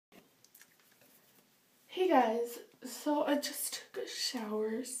Hey guys, so I just took a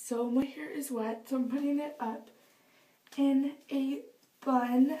shower, so my hair is wet, so I'm putting it up in a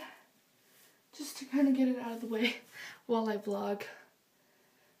bun just to kind of get it out of the way while I vlog.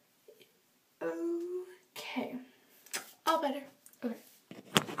 Okay, all better. Okay.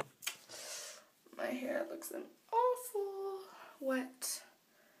 My hair looks awful wet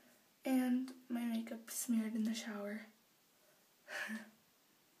and my makeup smeared in the shower.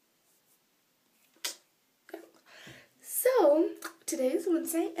 So, today is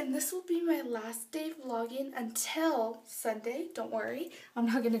Wednesday, and this will be my last day vlogging until Sunday. Don't worry, I'm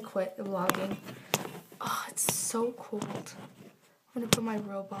not going to quit vlogging. Oh, it's so cold. I'm going to put my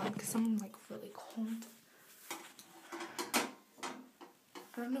robe on because I'm, like, really cold.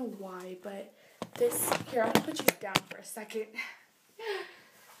 I don't know why, but this... Here, I'm going to put you down for a second.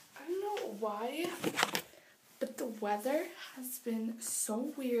 I don't know why, but the weather has been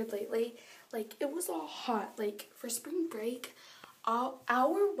so weird lately. Like, it was all hot. Like, for spring break, our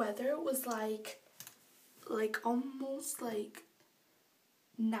weather was like almost like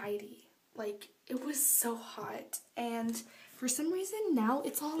 90. Like, it was so hot. And for some reason now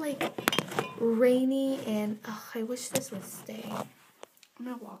it's all like rainy and I wish this would stay. I'm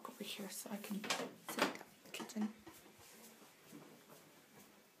gonna walk over here so I can sit down in the kitchen.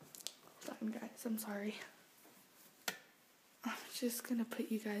 Hold on, guys, I'm sorry. I'm just gonna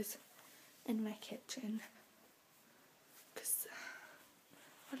put you guys in my kitchen because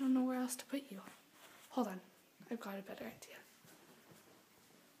I don't know where else to put you. Hold on, I've got a better idea.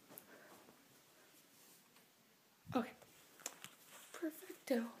 Okay,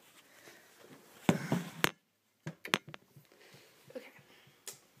 perfecto. Okay,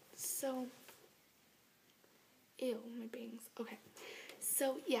 so, ew, my bangs. Okay,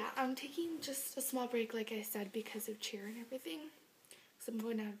 so yeah, I'm taking just a small break, like I said, because of cheer and everything, because I'm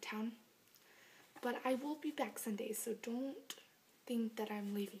going out of town. But I will be back Sunday, so don't think that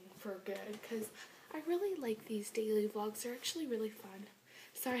I'm leaving for good, because I really like these daily vlogs. They're actually really fun.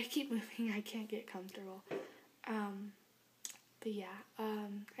 Sorry, I keep moving. I can't get comfortable. But yeah, I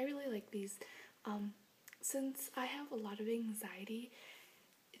really like these. Since I have a lot of anxiety,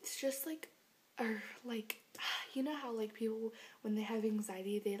 it's just like, you know how like people, when they have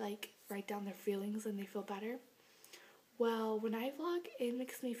anxiety, they like write down their feelings and they feel better? Well, when I vlog, it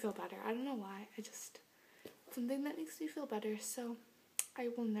makes me feel better. I don't know why. Something that makes me feel better. So I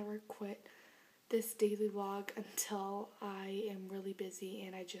will never quit this daily vlog until I am really busy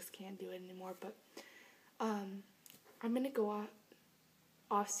and I just can't do it anymore. But I'm going to go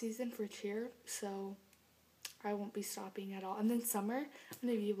off season for cheer, so I won't be stopping at all. And then summer, I'm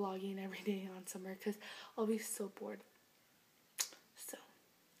going to be vlogging every day on summer because I'll be so bored. So,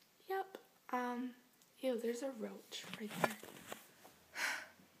 yep. Ew, there's a roach right there.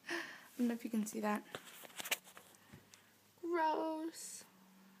 I don't know if you can see that. Gross.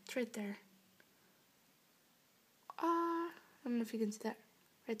 It's right there. I don't know if you can see that.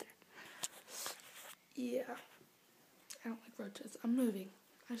 Right there. Yeah. I don't like roaches. I'm moving.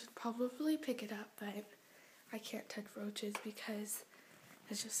 I should probably pick it up, but I can't touch roaches because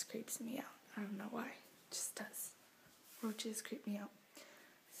it just creeps me out. I don't know why. It just does. Roaches creep me out.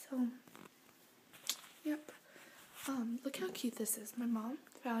 So, yep. Look how cute this is. My mom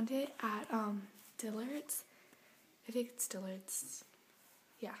found it at, Dillard's. I think it's Dillard's.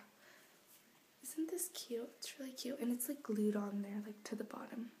 Yeah. Isn't this cute? It's really cute. And it's, like, glued on there, like, to the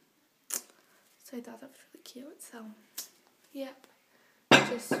bottom. So I thought that was really cute. So, yep.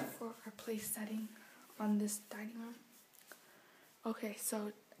 Just for our place setting on this dining room. Okay,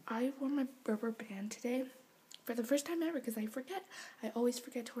 so I wore my rubber band today for the first time ever because I forget. I always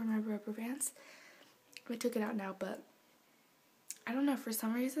forget to wear my rubber bands. I took it out now, but I don't know, for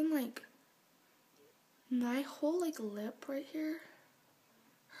some reason, like, my whole, like, lip right here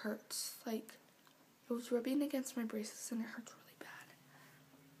hurts. Like, it was rubbing against my braces and it hurts really bad.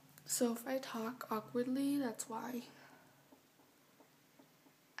 So if I talk awkwardly, that's why.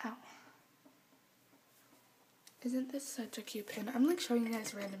 Ow. Isn't this such a cute pin? I'm, like, showing you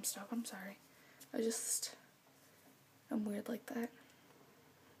guys random stuff. I'm sorry. I'm weird like that.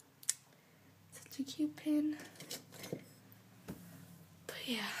 Such a cute pin. But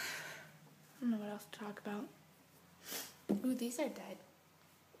yeah, I don't know what else to talk about. Ooh, these are dead.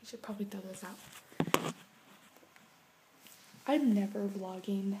 We should probably throw those out. I'm never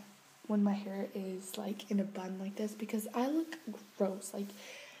vlogging when my hair is, like, in a bun like this because I look gross. Like,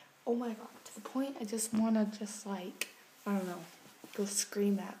 oh my god, to the point I just want to just, like, I don't know, go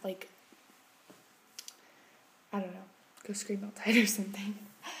scream at, like, I don't know, go scream outside or something.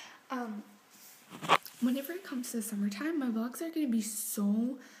 Whenever it comes to summertime, my vlogs are going to be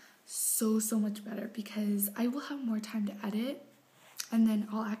so so much better because I will have more time to edit, and then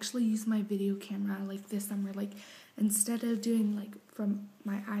I'll actually use my video camera like this summer. Like instead of doing like from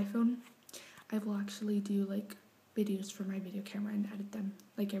my iPhone, I will actually do like videos from my video camera and edit them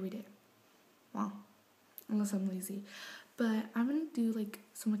like every day. Well, unless I'm lazy. But I'm gonna do like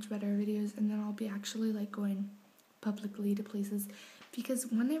so much better videos, and then I'll be actually like going publicly to places, because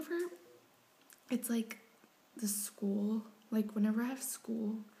whenever it's like the school, like whenever I have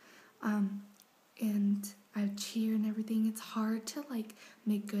school, and I have cheer and everything, it's hard to like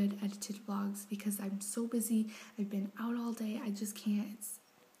make good edited vlogs because I'm so busy. I've been out all day. I just can't. It's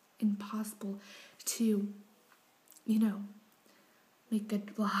impossible to, you know, make good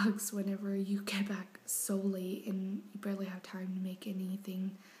vlogs whenever you get back so late and you barely have time to make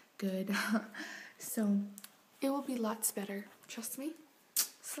anything good. So it will be lots better, trust me.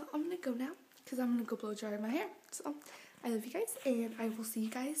 So I'm gonna go now because I'm gonna go blow dry my hair. So I love you guys, and I will see you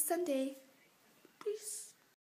guys Sunday.